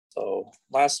So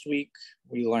last week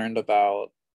we learned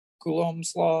about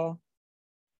Coulomb's law.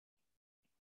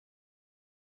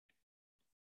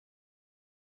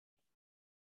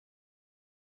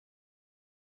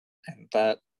 And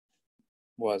that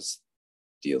was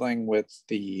dealing with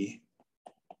the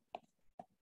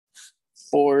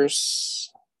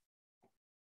force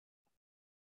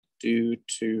due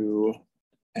to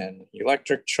an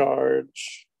electric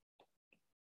charge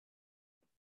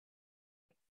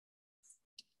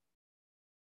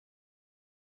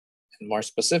and more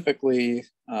specifically,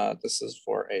 this is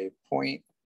for a point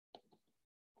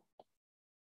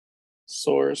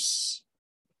source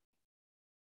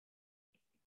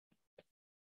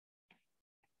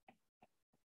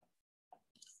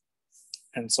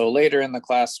and so later in the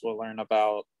class we'll learn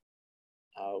about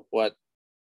what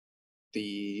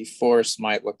the force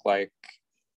might look like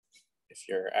if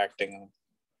you're acting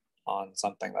on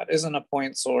something that isn't a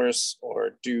point source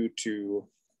or due to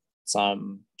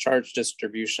some charge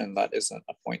distribution that isn't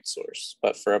a point source.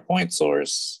 But for a point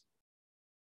source,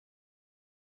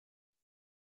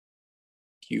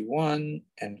 Q1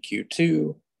 and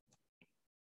Q2,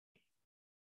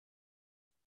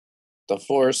 the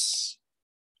force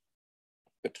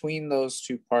between those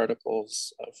two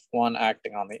particles of one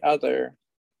acting on the other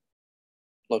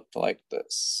looked like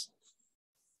this.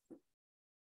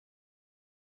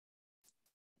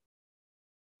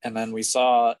 And then we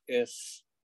saw if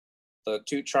the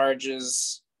two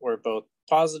charges were both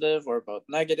positive or both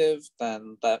negative,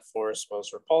 then that force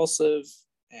was repulsive.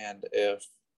 And if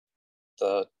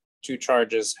the two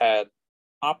charges had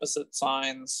opposite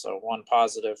signs, so one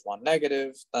positive, one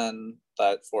negative, then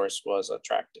that force was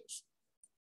attractive.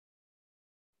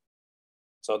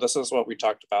 So this is what we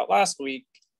talked about last week.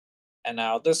 And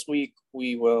now this week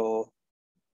we will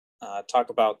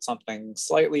talk about something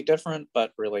slightly different,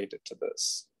 but related to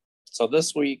this. So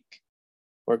this week,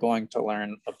 we're going to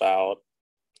learn about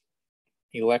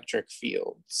electric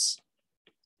fields.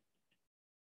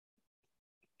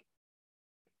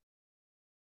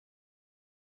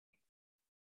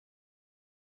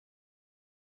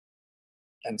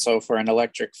 And so for an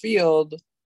electric field,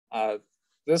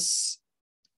 it's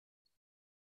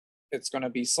going to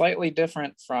be slightly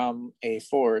different from a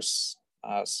force.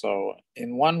 So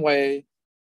in one way,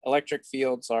 electric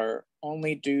fields are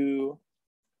only due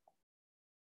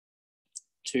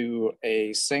to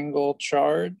a single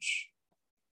charge,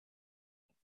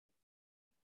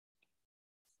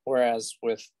 whereas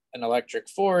with an electric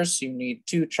force, you need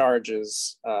two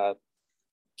charges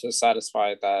to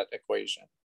satisfy that equation.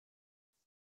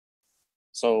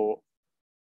 So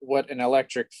what an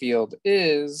electric field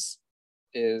is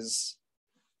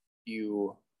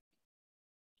you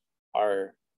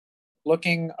are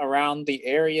looking around the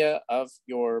area of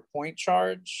your point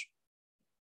charge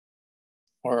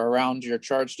or around your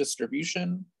charge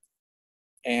distribution,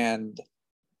 and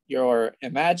you're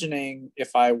imagining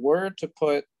if I were to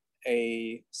put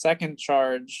a second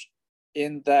charge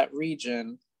in that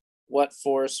region, what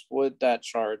force would that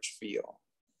charge feel?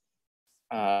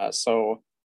 So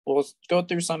we'll go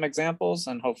through some examples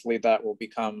and hopefully that will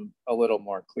become a little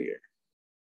more clear.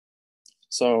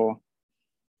 So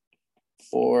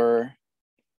for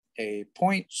a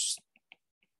point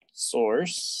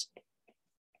source,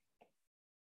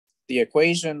 the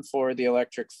equation for the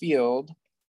electric field,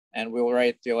 and we'll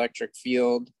write the electric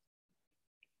field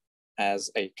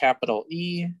as a capital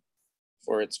E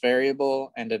for its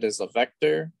variable, and it is a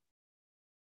vector.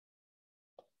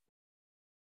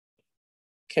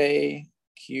 K,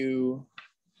 Q,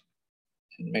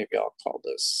 and maybe I'll call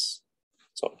this,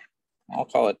 so I'll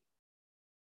call it,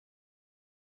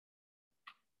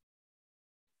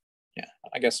 yeah,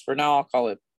 I guess for now I'll call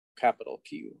it capital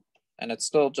Q, and it's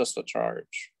still just a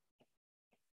charge.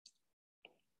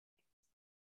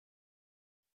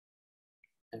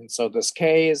 And so this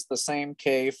K is the same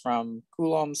K from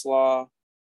Coulomb's law,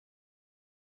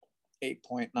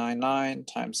 8.99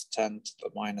 times 10 to the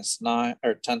minus 9,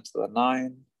 or 10 to the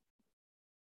 9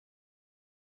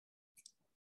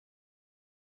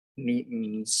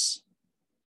 newtons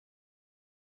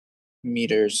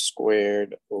meters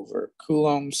squared over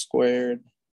Coulomb squared.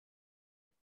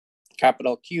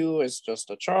 Capital Q is just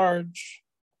a charge,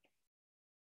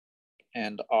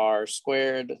 and R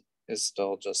squared is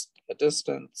still just a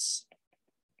distance.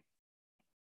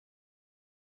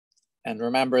 And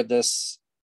remember, this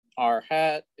R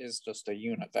hat is just a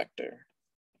unit vector.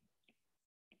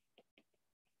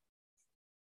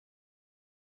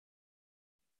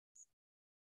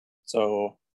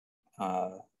 So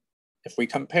if we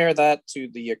compare that to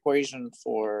the equation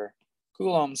for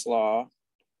Coulomb's law,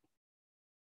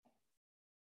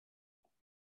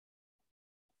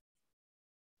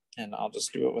 and I'll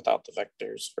just do it without the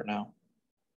vectors for now.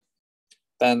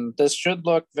 Then this should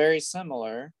look very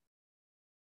similar.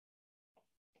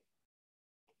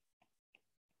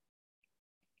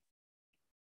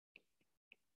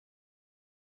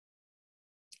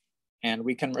 And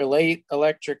we can relate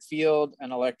electric field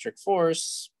and electric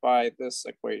force by this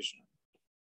equation.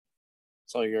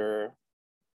 So your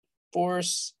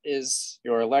force is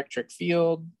your electric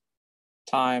field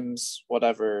times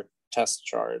whatever test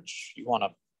charge you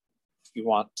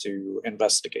want to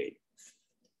investigate.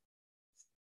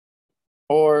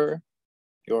 Or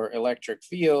your electric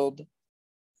field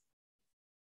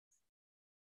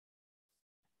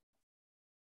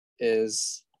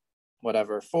is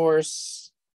whatever force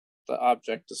the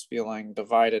object is feeling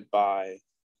divided by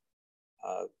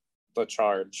the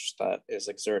charge that is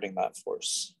exerting that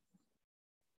force.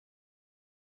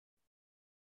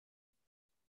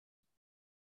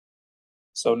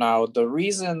 So now the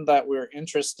reason that we're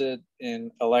interested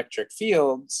in electric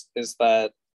fields is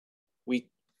that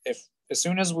as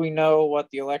soon as we know what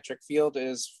the electric field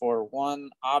is for one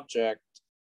object,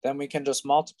 then we can just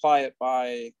multiply it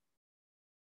by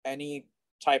any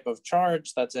type of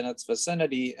charge that's in its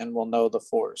vicinity and we'll know the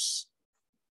force.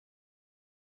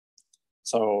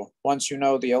 So once you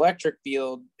know the electric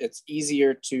field, it's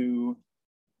easier to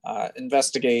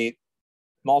investigate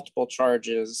multiple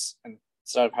charges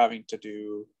instead of having to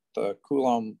do the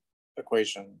Coulomb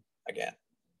equation again.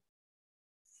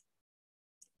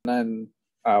 And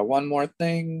then one more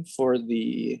thing for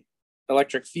the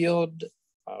electric field,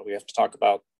 we have to talk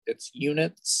about its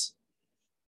units.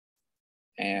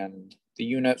 And the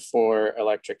unit for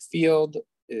electric field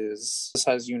this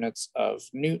has units of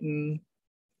Newton.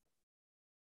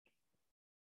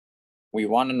 We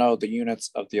want to know the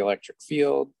units of the electric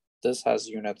field. This has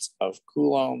units of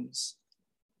coulombs.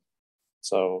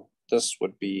 So this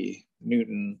would be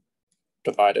Newton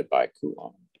divided by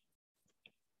Coulomb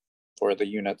for the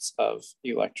units of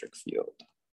electric field.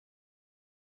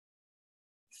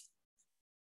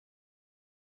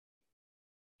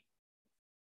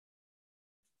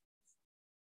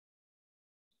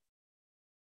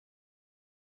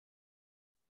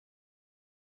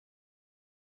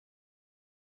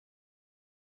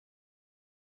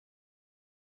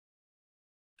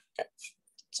 Okay,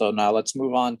 so now let's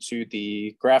move on to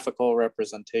the graphical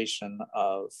representation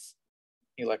of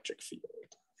electric field.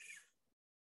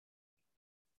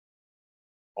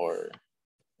 Or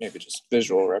maybe just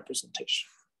visual representation.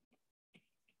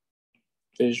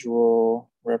 Visual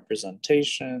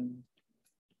representation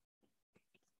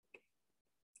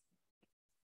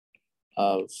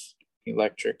of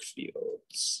electric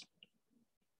fields.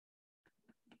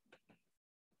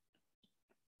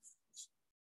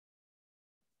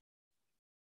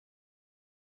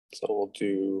 So we'll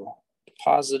do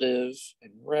positive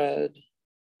in red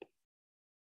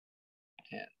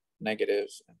and negative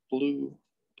in blue.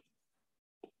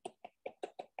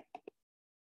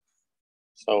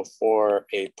 So for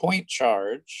a point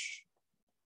charge,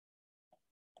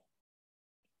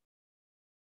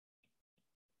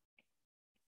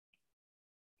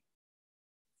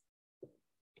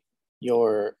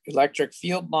 your electric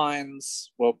field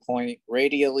lines will point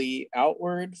radially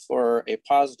outward for a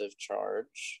positive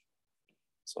charge.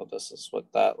 So this is what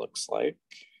that looks like.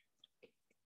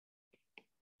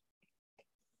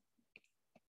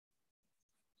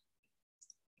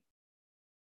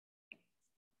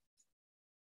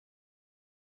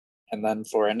 And then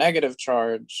for a negative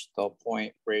charge, they'll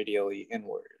point radially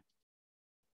inward.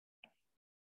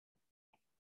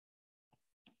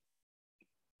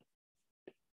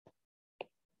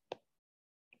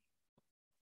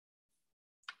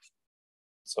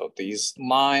 So these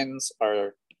lines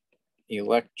are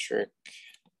electric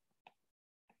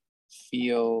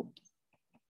field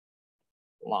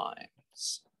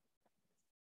lines.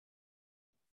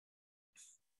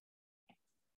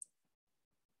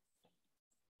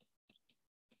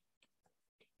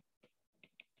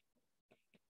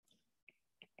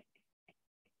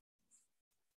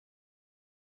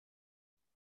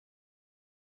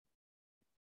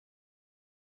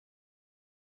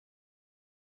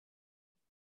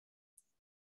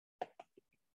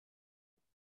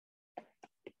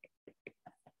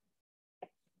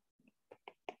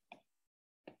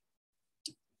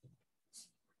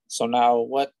 So now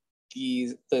what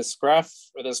this graph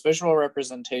or this visual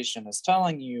representation is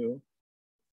telling you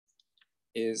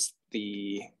is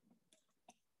the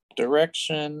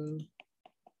direction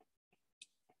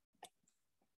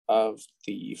of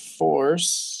the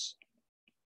force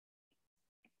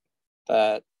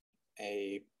that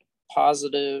a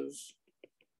positive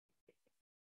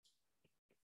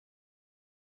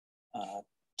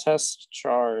test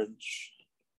charge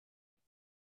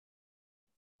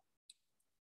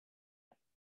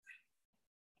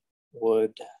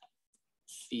would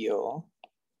feel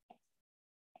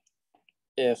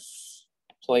if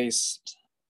placed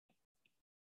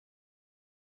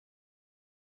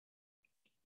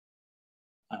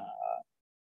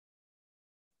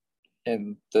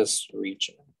in this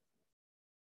region.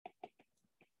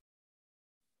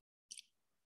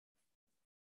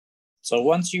 So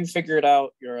once you figured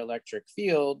out your electric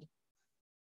field,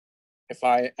 if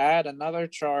I add another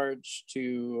charge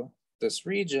to this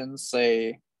region,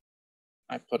 say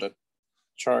I put a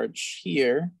charge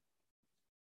here,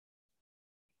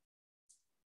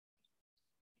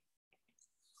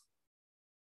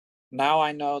 now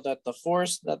I know that the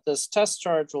force that this test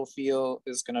charge will feel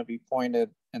is going to be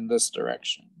pointed in this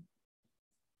direction.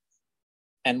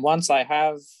 And once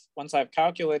I've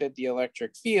calculated the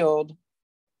electric field,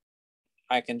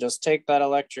 I can just take that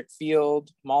electric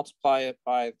field, multiply it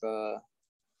by the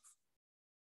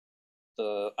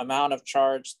amount of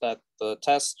charge that the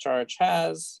test charge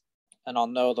has, and I'll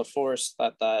know the force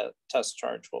that that test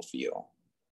charge will feel.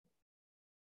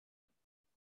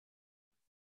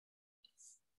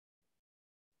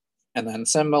 And then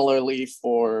similarly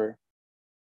for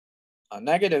a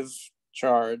negative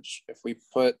charge, if we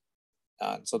put,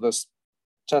 so this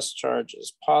test charge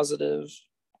is positive,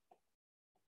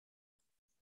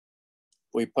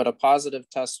 we put a positive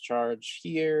test charge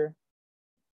here,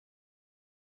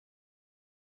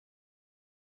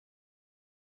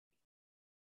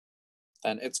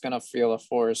 then it's going to feel a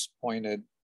force pointed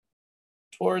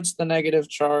towards the negative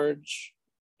charge.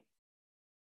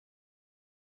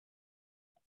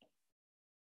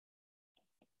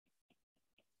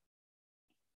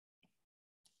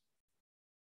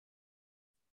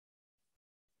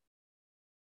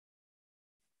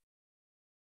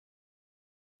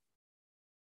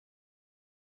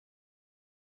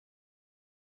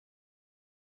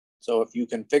 So if you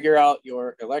can figure out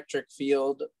your electric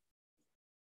field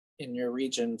in your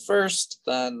region first,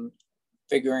 then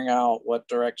figuring out what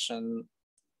direction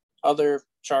other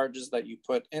charges that you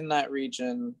put in that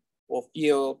region will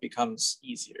feel becomes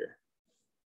easier.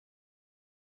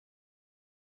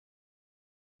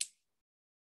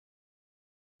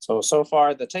 So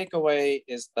far the takeaway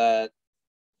is that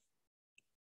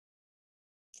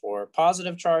for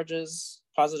positive charges,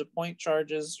 positive point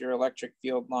charges, your electric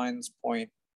field lines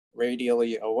point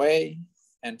radially away,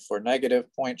 and for negative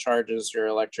point charges, your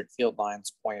electric field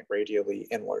lines point radially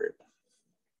inward.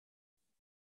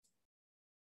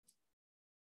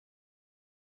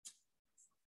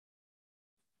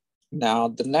 Now,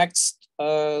 the next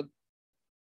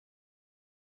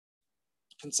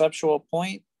conceptual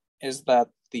point is that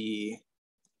the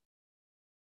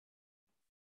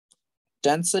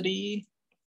density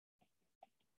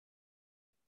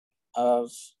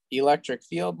of electric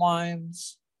field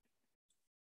lines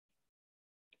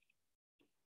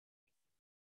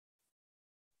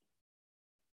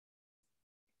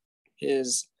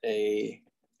is a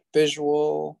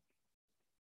visual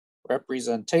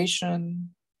representation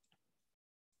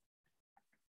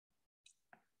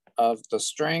of the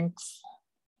strength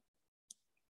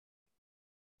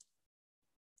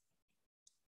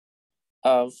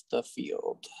of the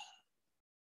field.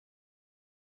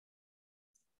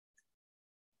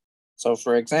 So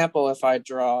for example, if I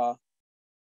draw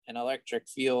an electric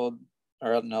field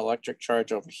or an electric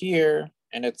charge over here,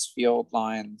 and its field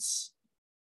lines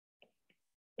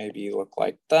maybe look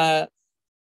like that.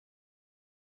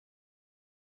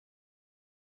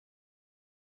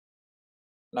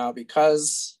 Now,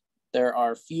 because there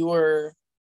are fewer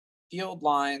field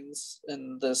lines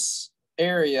in this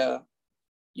area,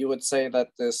 you would say that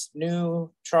this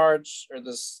new charge or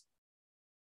this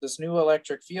new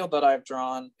electric field that I've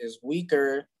drawn is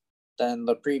weaker than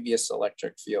the previous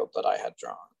electric field that I had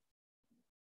drawn.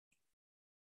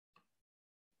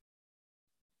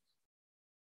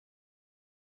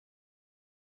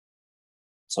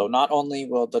 So not only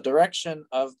will the direction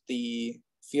of the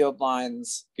field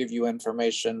lines give you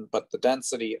information, but the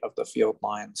density of the field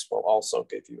lines will also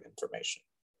give you information.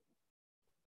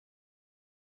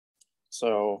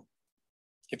 So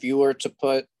if you were to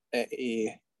put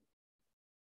a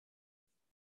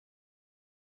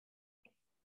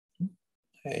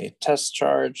test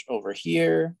charge over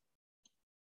here,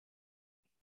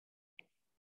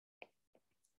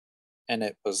 and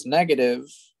it was negative,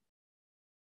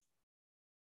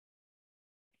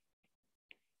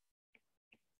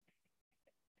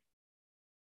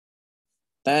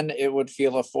 then it would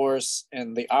feel a force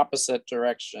in the opposite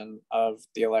direction of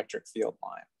the electric field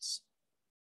lines.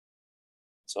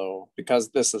 So because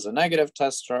this is a negative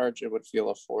test charge, it would feel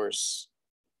a force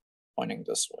pointing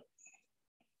this way.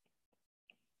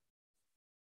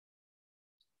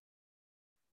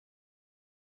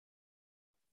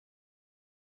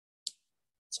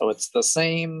 So it's the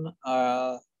same,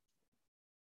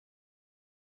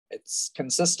 it's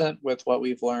consistent with what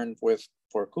we've learned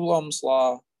for Coulomb's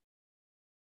law,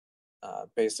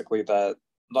 basically that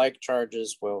like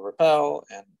charges will repel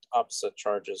and opposite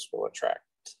charges will attract.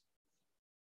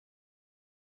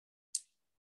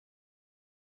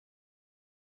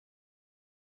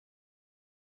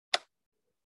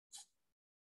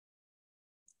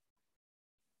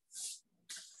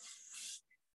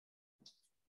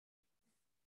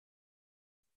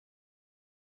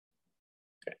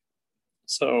 Okay,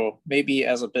 so maybe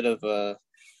as a bit of a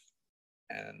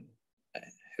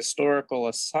historical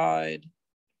aside,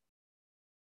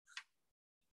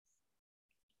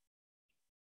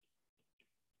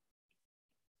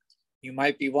 you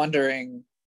might be wondering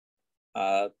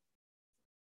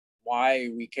why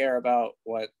we care about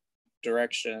what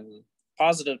direction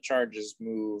positive charges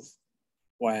move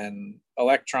when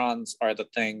electrons are the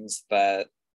things that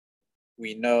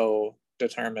we know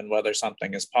determine whether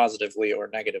something is positively or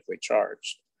negatively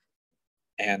charged.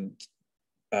 And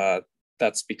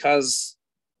that's because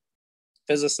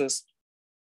physicists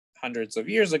hundreds of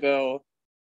years ago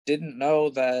didn't know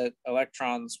that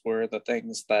electrons were the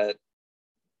things that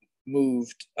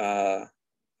moved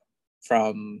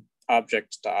from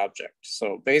object to object.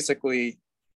 So basically,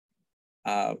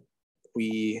 our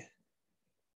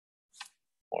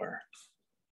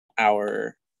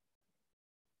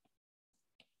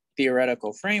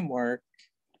theoretical framework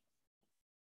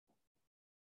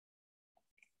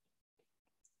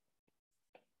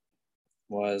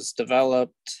was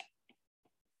developed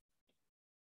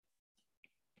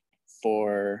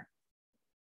for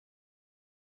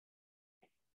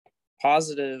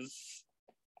positive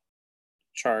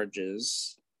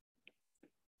charges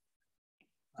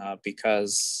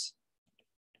because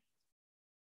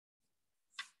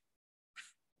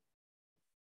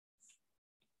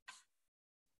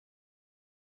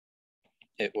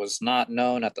it was not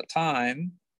known at the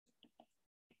time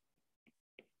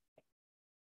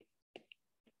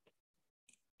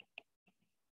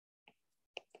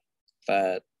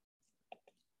that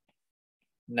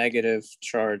negative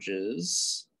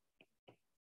charges,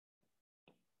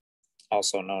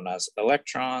 also known as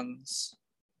electrons,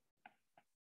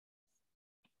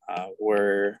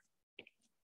 were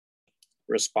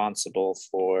responsible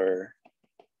for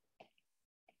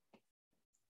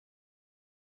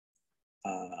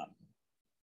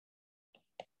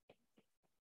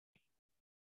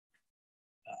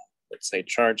let's say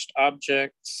charged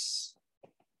objects.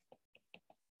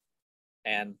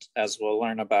 And as we'll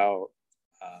learn about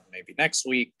maybe next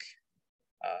week,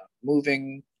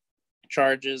 moving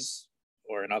charges,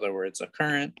 or in other words, a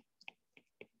current,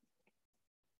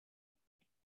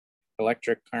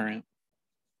 electric current.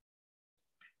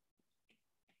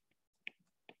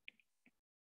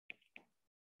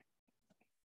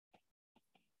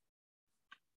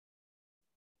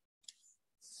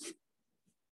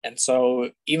 And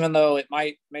so even though it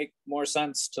might make more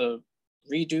sense to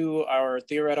redo our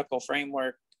theoretical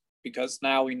framework, because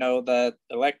now we know that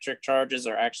electric charges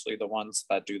are actually the ones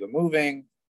that do the moving,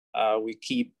 we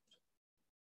keep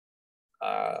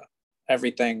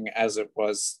everything as it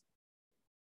was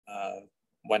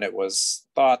when it was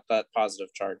thought that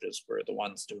positive charges were the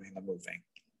ones doing the moving.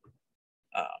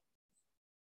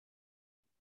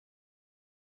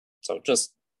 So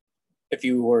just if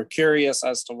you were curious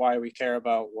as to why we care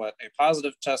about what a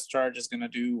positive test charge is going to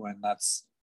do when that's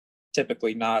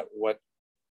typically not what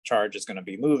charge is going to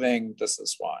be moving, this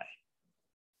is why.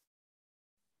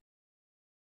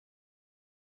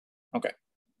 Okay.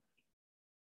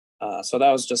 So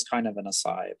that was just kind of an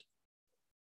aside.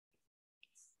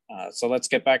 So let's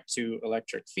get back to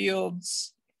electric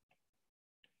fields.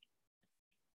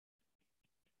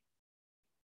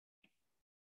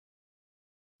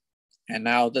 And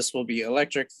now this will be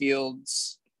electric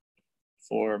fields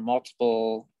for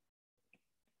multiple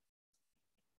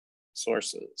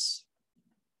sources.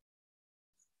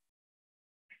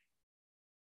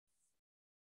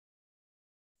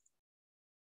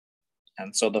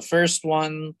 And so the first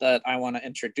one that I want to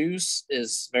introduce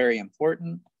is very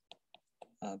important.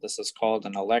 This is called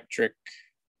an electric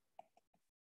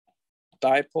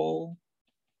dipole.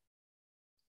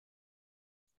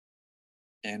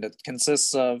 And it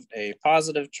consists of a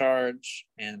positive charge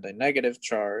and a negative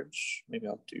charge. Maybe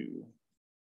I'll do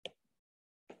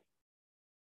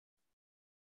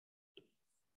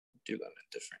them in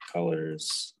different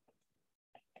colors.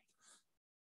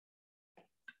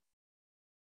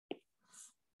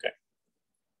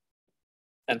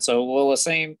 And so we'll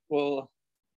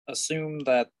assume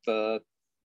that the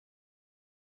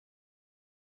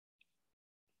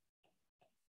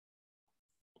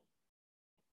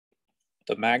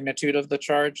magnitude of the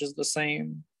charge is the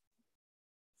same.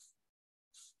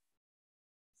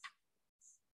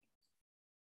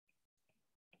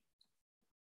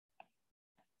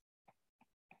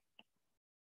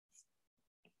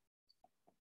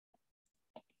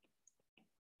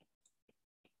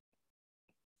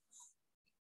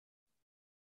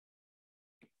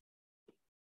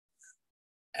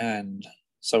 And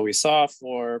so we saw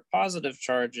for positive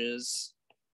charges,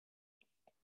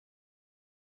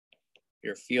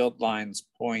 your field lines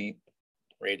point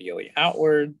radially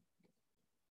outward.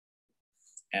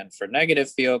 And for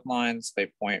negative field lines,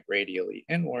 they point radially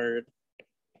inward.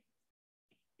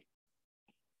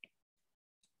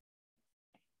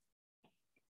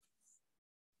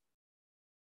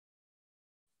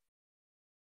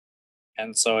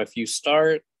 And so if you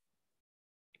start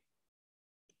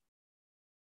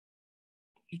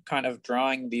kind of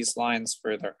drawing these lines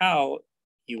further out,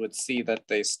 you would see that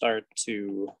they start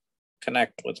to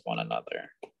connect with one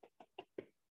another.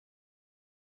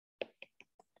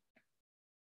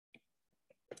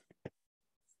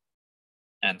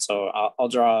 And so I'll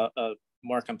draw a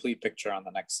more complete picture on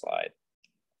the next slide.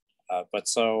 But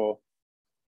so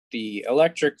the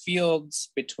electric fields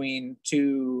between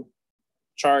two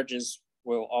charges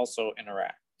will also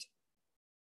interact.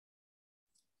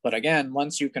 But again,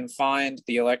 once you can find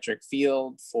the electric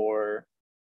field for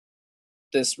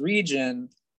this region,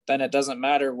 then it doesn't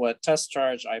matter what test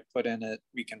charge I put in it,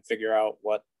 we can figure out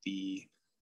what the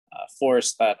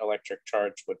force that electric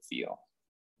charge would feel.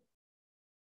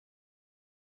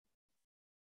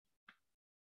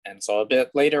 And so a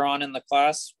bit later on in the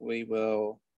class, we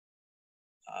will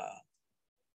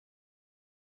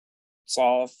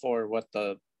solve for what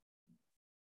the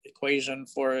equation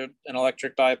for an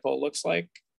electric dipole looks like.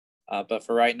 But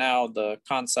for right now, the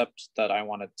concept that I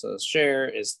wanted to share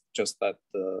is just that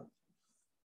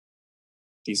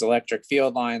these electric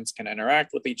field lines can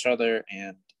interact with each other,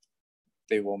 and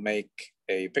they will make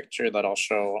a picture that I'll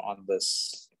show on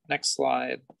this next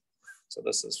slide. So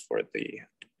this is for the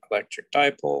electric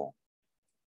dipole.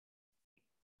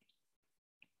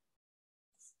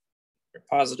 Your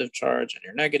positive charge and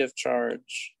your negative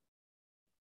charge.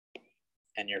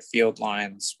 And your field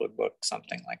lines would look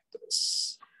something like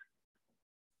this.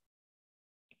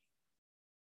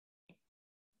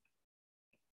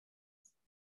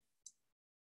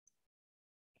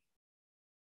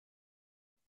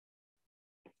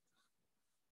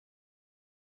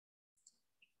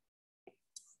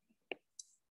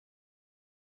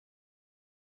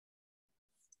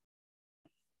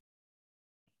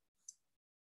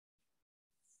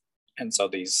 And so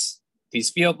these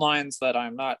field lines that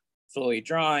I'm not fully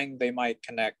drawing, they might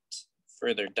connect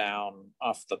further down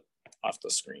off the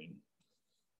screen.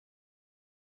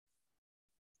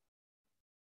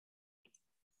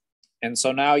 And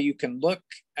so now you can look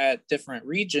at different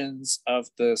regions of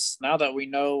this. Now that we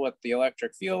know what the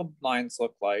electric field lines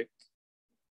look like,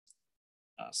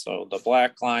 so the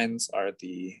black lines are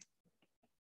the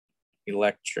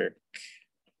electric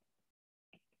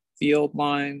field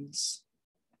lines.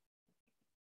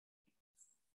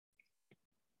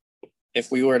 If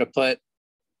we were to put,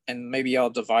 and maybe I'll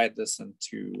divide this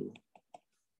into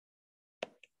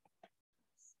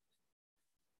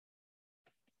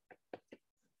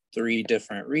three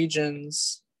different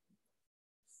regions.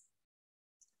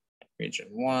 Region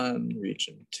 1,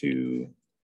 region 2,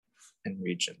 and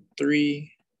region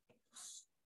 3.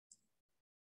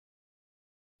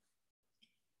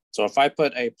 So if I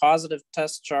put a positive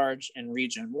test charge in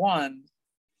region 1,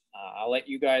 I'll let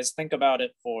you guys think about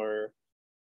it for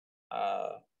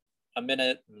a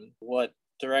minute, what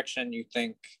direction you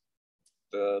think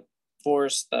the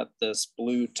force that this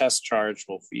blue test charge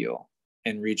will feel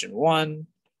in region 1.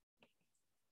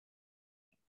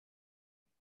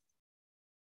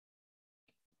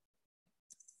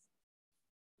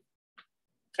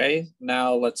 Okay,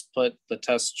 now let's put the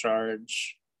test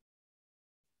charge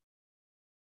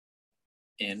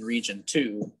in region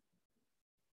 2.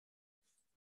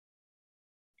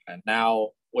 And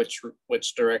now which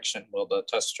direction will the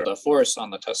force on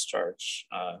the test charge,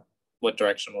 what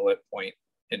direction will it point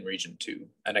in region 2?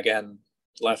 And again,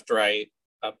 left, right,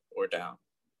 up, or down.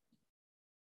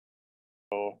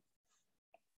 So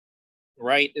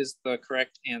right is the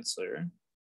correct answer.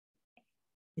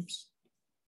 Oops.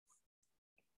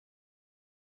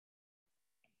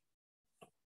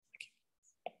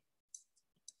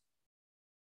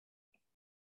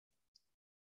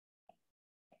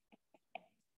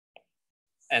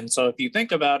 And so if you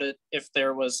think about it, if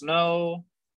there was no,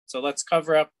 so let's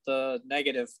cover up the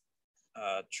negative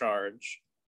charge.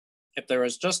 If there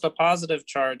was just a positive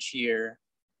charge here,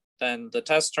 then the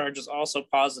test charge is also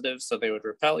positive, so they would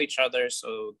repel each other,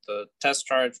 so the test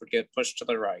charge would get pushed to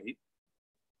the right.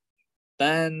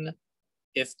 Then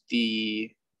if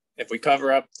we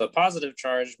cover up the positive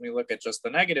charge and we look at just the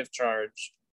negative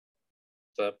charge,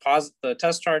 the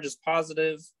test charge is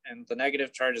positive and the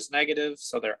negative charge is negative,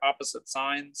 so they're opposite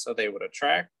signs, so they would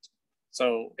attract,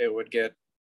 so it would get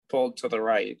pulled to the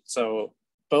right. So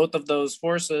both of those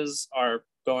forces are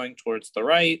going towards the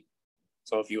right.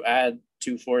 So if you add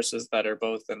two forces that are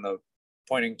both in the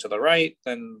pointing to the right,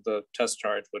 then the test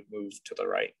charge would move to the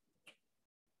right.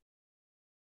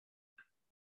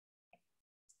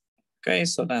 Okay,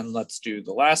 so then let's do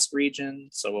the last region.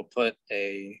 So we'll put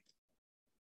a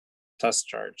test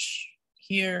charge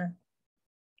here.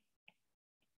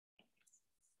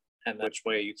 And which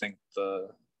way you think the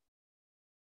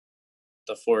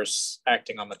force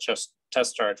acting on the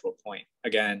test charge will point.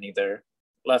 Again, either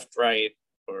left, right,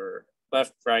 or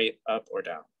left, right, up, or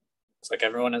down. It's like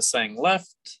everyone is saying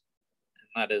left,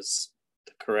 and that is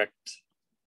the correct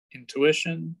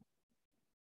intuition.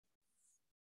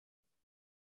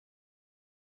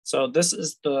 So this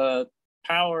is the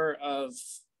power of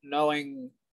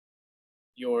knowing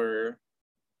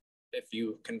if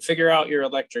you can figure out your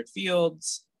electric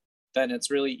fields, then it's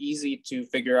really easy to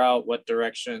figure out what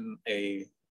direction the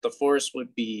force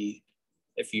would be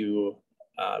if you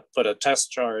put a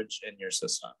test charge in your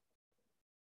system.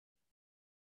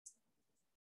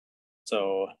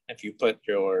 So if you put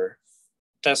your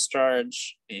test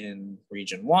charge in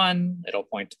region 1, it'll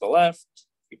point to the left.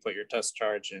 If you put your test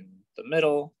charge in the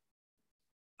middle,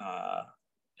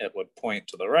 it would point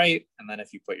to the right. And then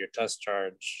if you put your test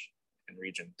charge in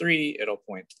region 3, it'll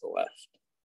point to the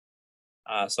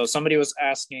left. So somebody was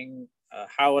asking,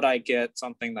 how would I get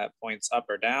something that points up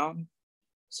or down?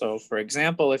 So for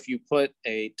example, if you put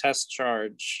a test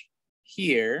charge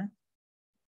here,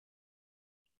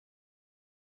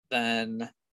 then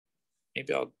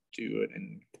maybe I'll do it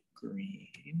in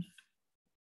green.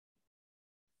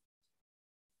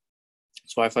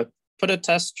 So if I put a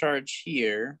test charge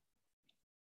here,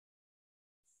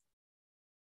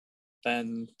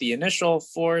 then the initial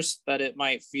force that it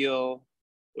might feel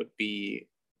would be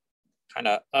kind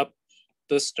of up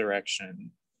this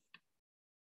direction.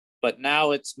 But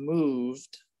now it's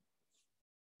moved.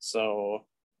 So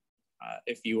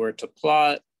if you were to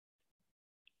plot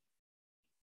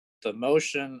the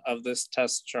motion of this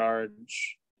test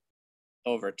charge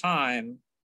over time,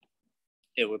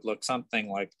 it would look something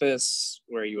like this,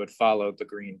 where you would follow the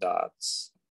green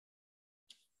dots.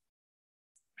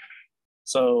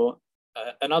 So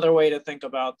another way to think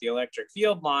about the electric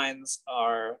field lines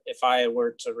are if I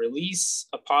were to release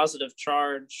a positive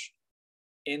charge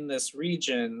in this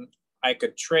region, I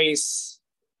could trace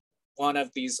one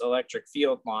of these electric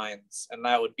field lines, and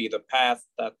that would be the path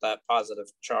that that positive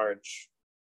charge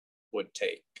would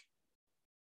take.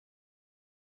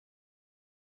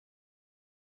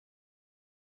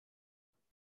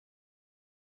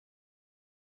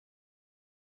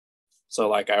 So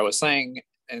like I was saying,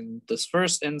 in this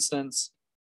first instance,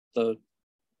 the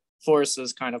force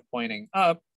is kind of pointing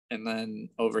up, and then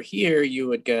over here, you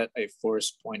would get a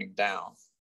force pointing down.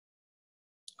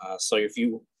 So if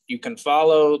you can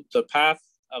follow the path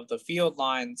of the field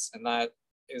lines, and that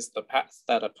is the path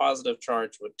that a positive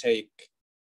charge would take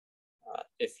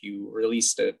if you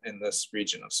released it in this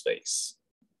region of space.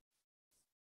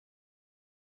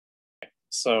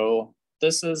 So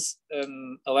this is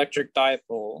an electric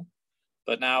dipole,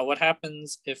 but now what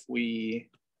happens if we,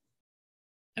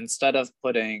 instead of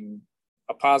putting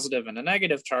a positive and a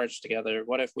negative charge together,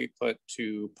 what if we put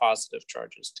two positive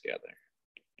charges together?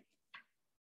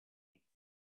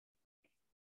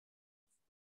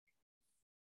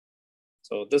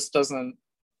 So this doesn't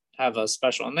have a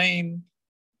special name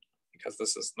because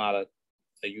this is not a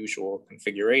usual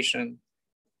configuration,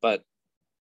 but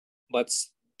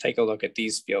let's take a look at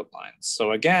these field lines.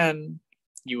 So again,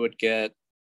 you would get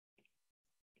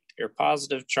your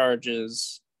positive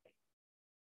charges,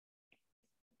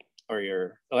 or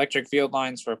your electric field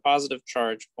lines for a positive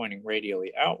charge pointing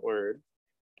radially outward.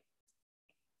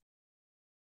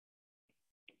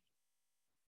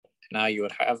 Now you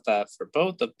would have that for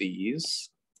both of these.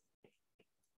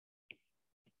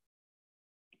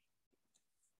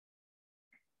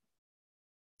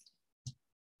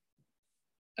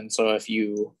 And so if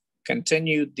you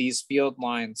continued these field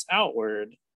lines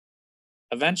outward,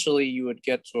 eventually you would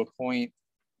get to a point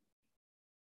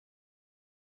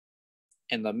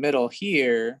in the middle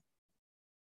here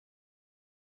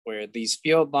where these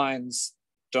field lines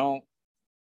don't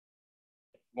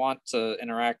want to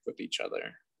interact with each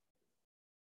other.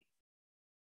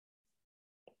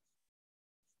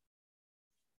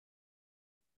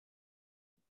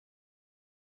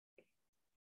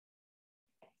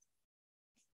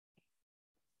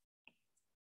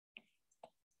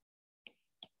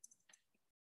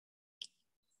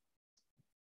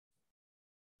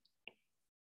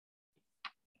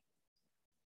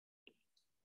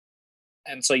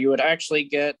 And so you would actually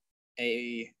get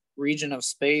a region of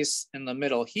space in the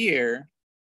middle here,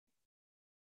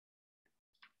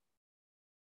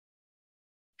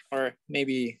 or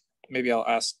maybe I'll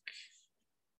ask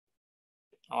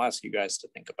you guys to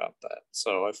think about that.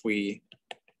 So if we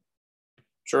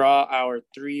draw our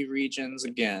 3 regions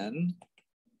again,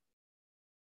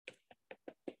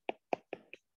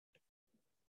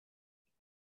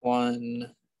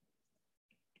 1,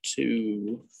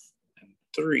 2, and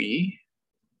 3.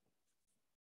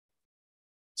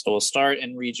 So we'll start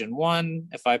in region 1.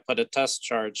 If I put a test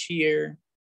charge here,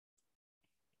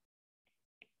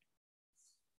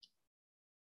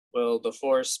 will the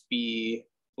force be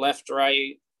left,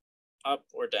 right, up,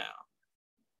 or down?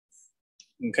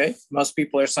 Okay, most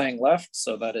people are saying left,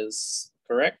 so that is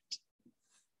correct.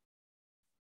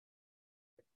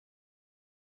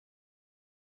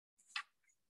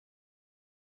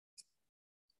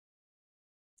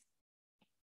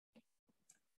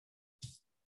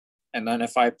 And then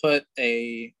if I put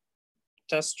a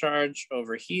test charge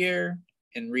over here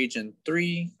in region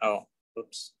 3, oh,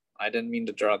 oops, I didn't mean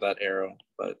to draw that arrow,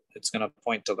 but it's gonna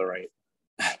point to the right.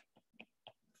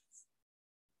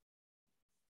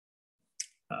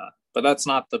 But that's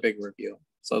not the big reveal.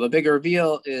 So the big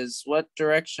reveal is, what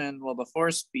direction will the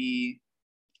force be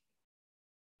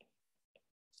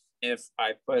if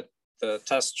I put the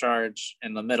test charge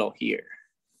in the middle here?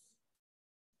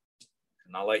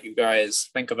 And I'll let you guys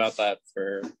think about that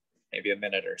for maybe a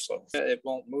minute or so. It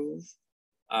won't move.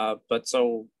 But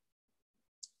so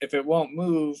if it won't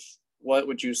move, what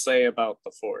would you say about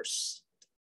the force?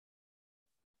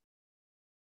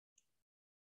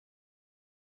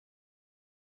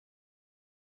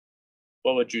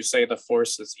 What would you say the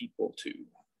force is equal to?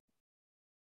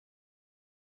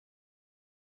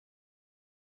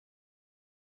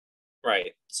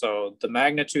 Right, so the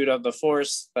magnitude of the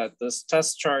force that this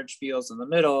test charge feels in the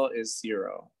middle is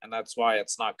 0, and that's why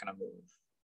it's not gonna move.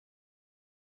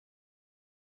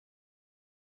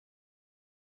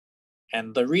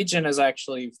 And the region is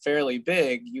actually fairly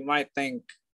big. You might think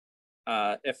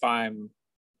if I'm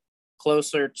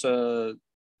closer to,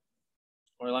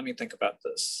 or let me think about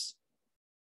this.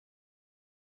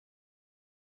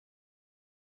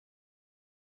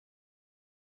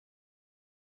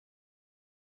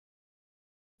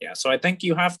 Yeah, so I think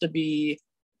you have to be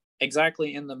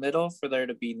exactly in the middle for there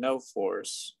to be no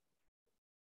force.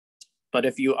 But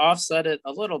if you offset it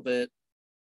a little bit,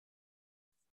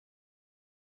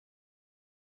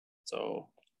 so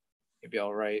maybe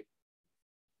I'll write,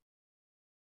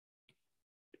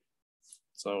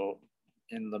 so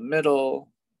in the middle,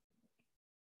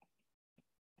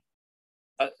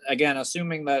 again,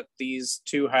 assuming that these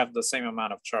two have the same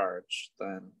amount of charge,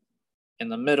 then in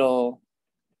the middle,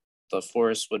 the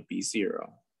force would be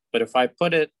 0. But if I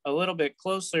put it a little bit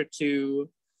closer to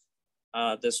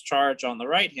this charge on the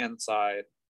right-hand side,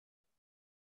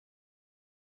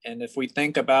 and if we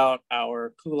think about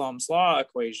our Coulomb's law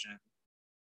equation,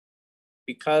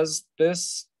 because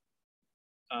this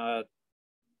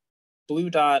blue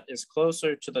dot is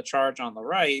closer to the charge on the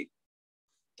right,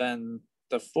 then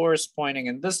the force pointing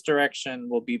in this direction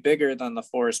will be bigger than the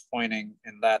force pointing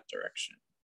in that direction.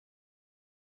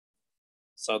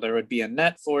 So there would be a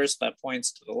net force that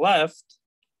points to the left,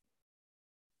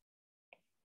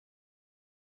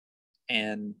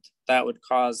 and that would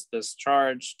cause this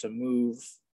charge to move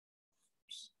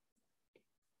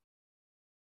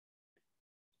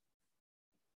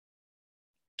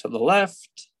to the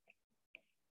left,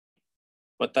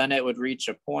 but then it would reach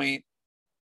a point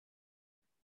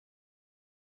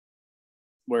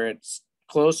where it's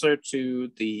closer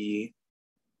to the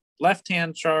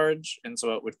left-hand charge, and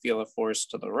so it would feel a force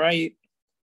to the right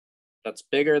that's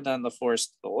bigger than the force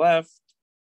to the left.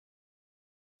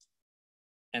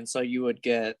 And so you would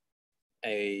get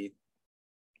a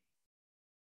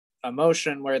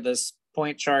motion where this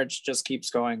point charge just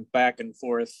keeps going back and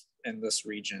forth in this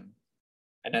region,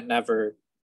 and it never,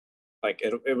 like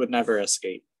it would never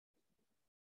escape.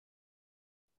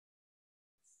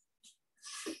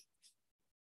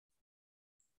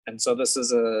 And so this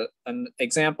is an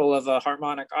example of a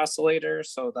harmonic oscillator.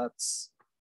 So that's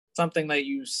something that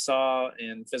you saw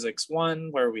in physics 1,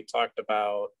 where we talked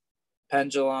about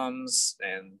pendulums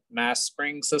and mass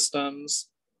spring systems.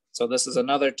 So this is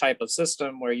another type of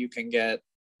system where you can get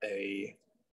an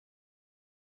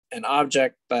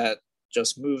object that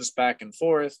just moves back and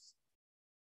forth,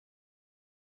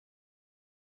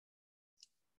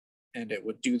 and it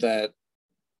would do that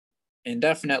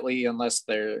indefinitely unless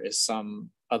there is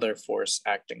some other force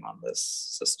acting on this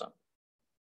system.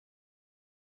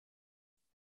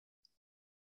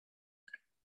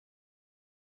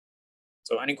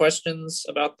 So any questions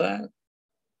about that?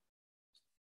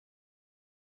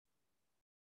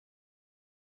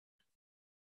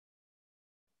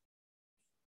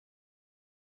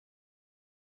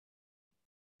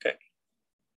 Okay.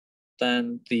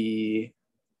 Then the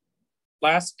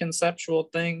last conceptual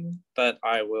thing that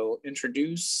I will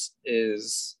introduce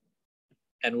is,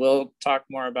 and we'll talk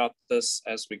more about this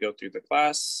as we go through the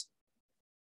class.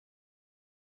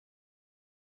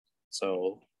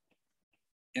 So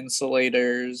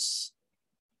insulators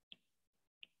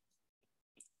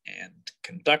and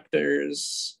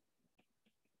conductors.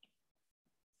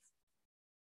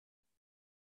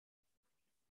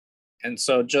 And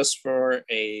so just for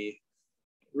a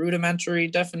rudimentary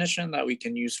definition that we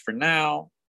can use for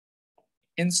now,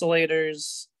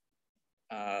 insulators,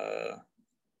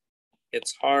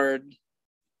 it's hard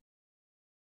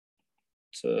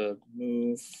to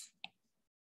move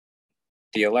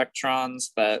the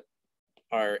electrons that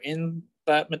are in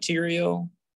that material.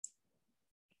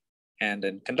 And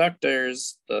in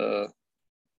conductors, the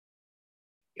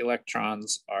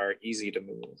electrons are easy to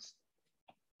move.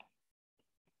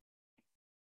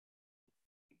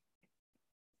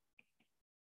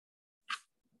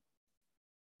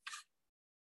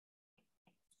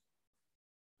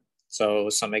 So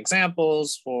some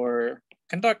examples for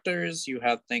conductors, you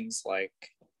have things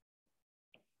like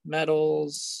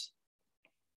metals.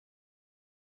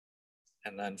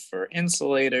 And then for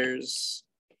insulators,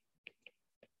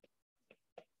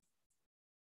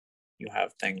 you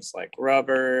have things like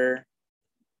rubber,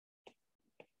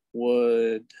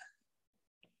 wood,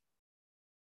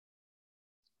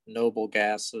 noble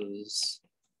gases.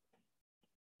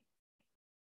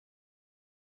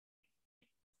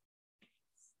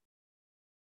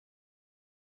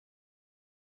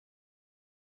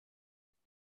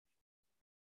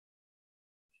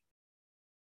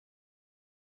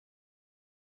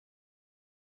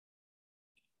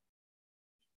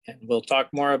 And we'll talk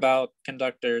more about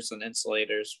conductors and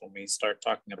insulators when we start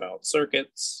talking about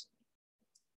circuits.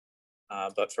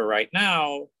 But for right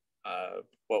now,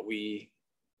 what we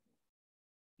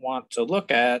want to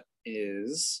look at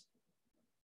is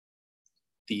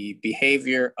the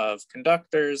behavior of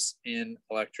conductors in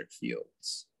electric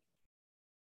fields.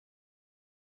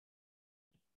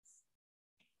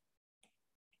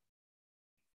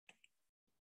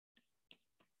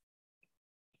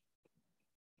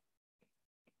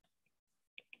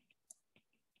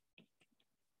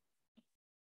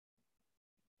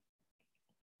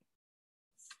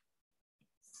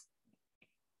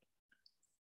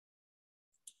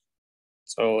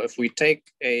 So if we take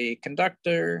a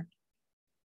conductor,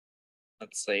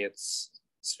 let's say it's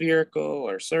spherical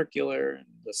or circular in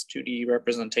this 2D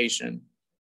representation.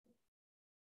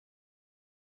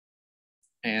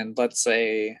 And let's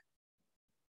say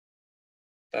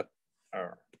that,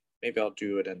 or maybe I'll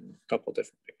do it in a couple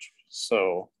different pictures.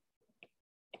 So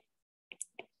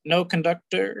no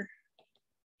conductor.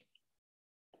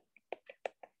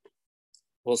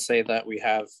 We'll say that we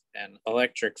have an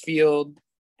electric field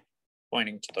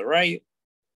pointing to the right,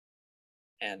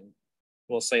 and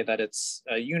we'll say that it's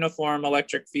a uniform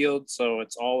electric field, so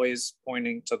it's always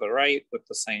pointing to the right with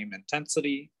the same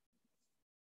intensity.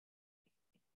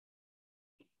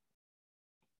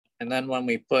 And then when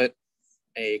we put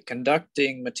a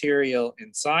conducting material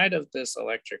inside of this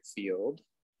electric field,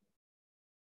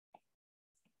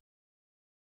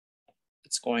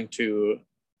 it's going to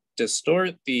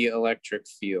distort the electric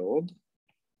field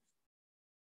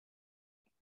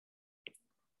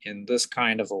in this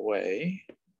kind of a way.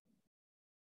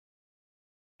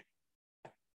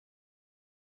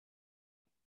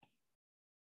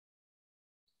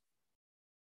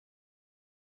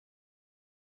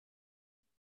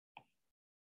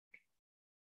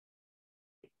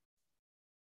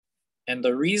 And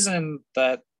the reason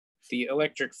that the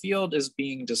electric field is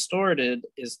being distorted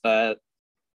is that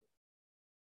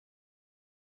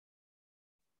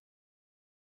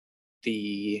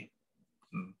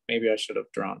maybe I should have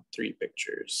drawn 3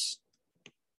 pictures.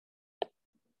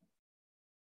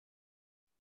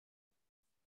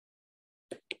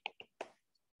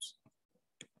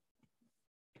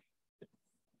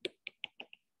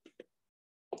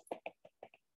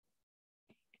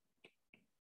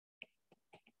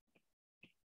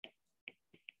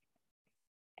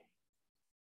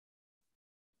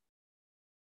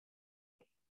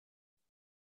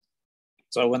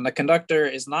 So when the conductor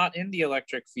is not in the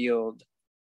electric field,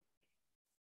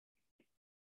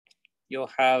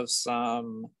 you'll have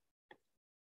some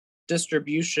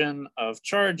distribution of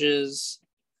charges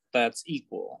that's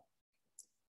equal.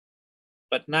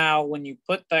 But now when you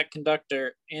put that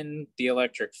conductor in the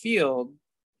electric field,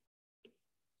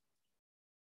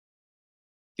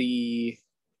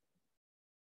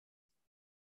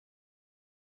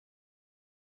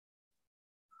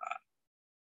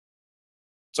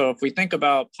 so if we think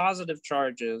about positive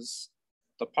charges,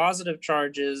 the positive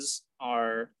charges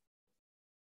are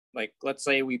like, let's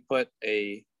say we put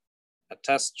a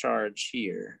test charge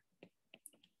here,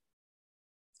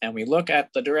 and we look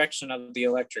at the direction of the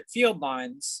electric field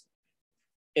lines,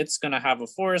 it's going to have a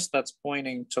force that's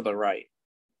pointing to the right.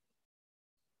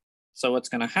 So what's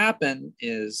going to happen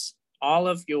is all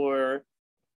of your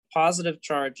positive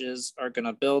charges are going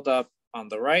to build up on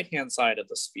the right-hand side of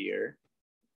the sphere.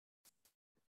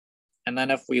 And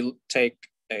then if we take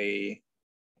a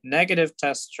negative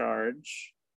test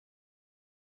charge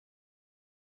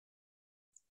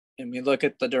and we look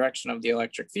at the direction of the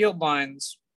electric field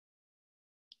lines,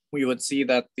 we would see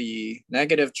that the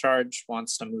negative charge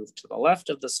wants to move to the left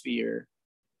of the sphere.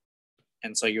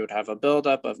 And so you would have a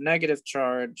buildup of negative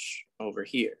charge over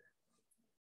here.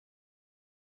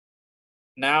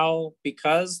 Now,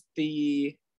 because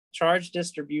the charge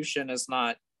distribution is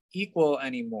not equal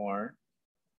anymore,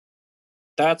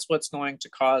 that's what's going to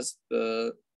cause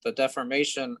the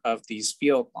deformation of these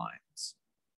field lines.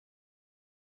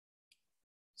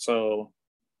 So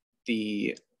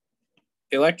the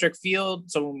electric field,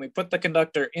 so when we put the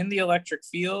conductor in the electric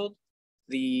field,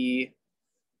 the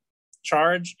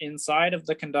charge inside of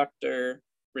the conductor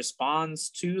responds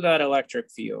to that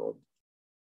electric field.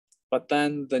 But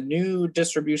then the new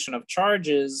distribution of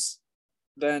charges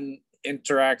then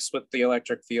interacts with the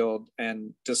electric field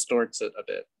and distorts it a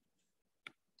bit.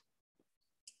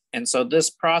 And so this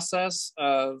process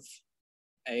of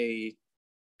a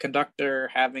conductor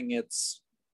having its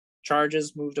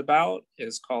charges moved about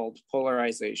is called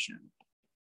polarization.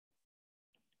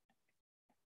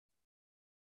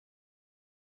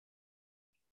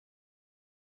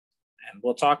 And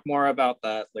we'll talk more about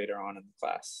that later on in the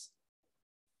class.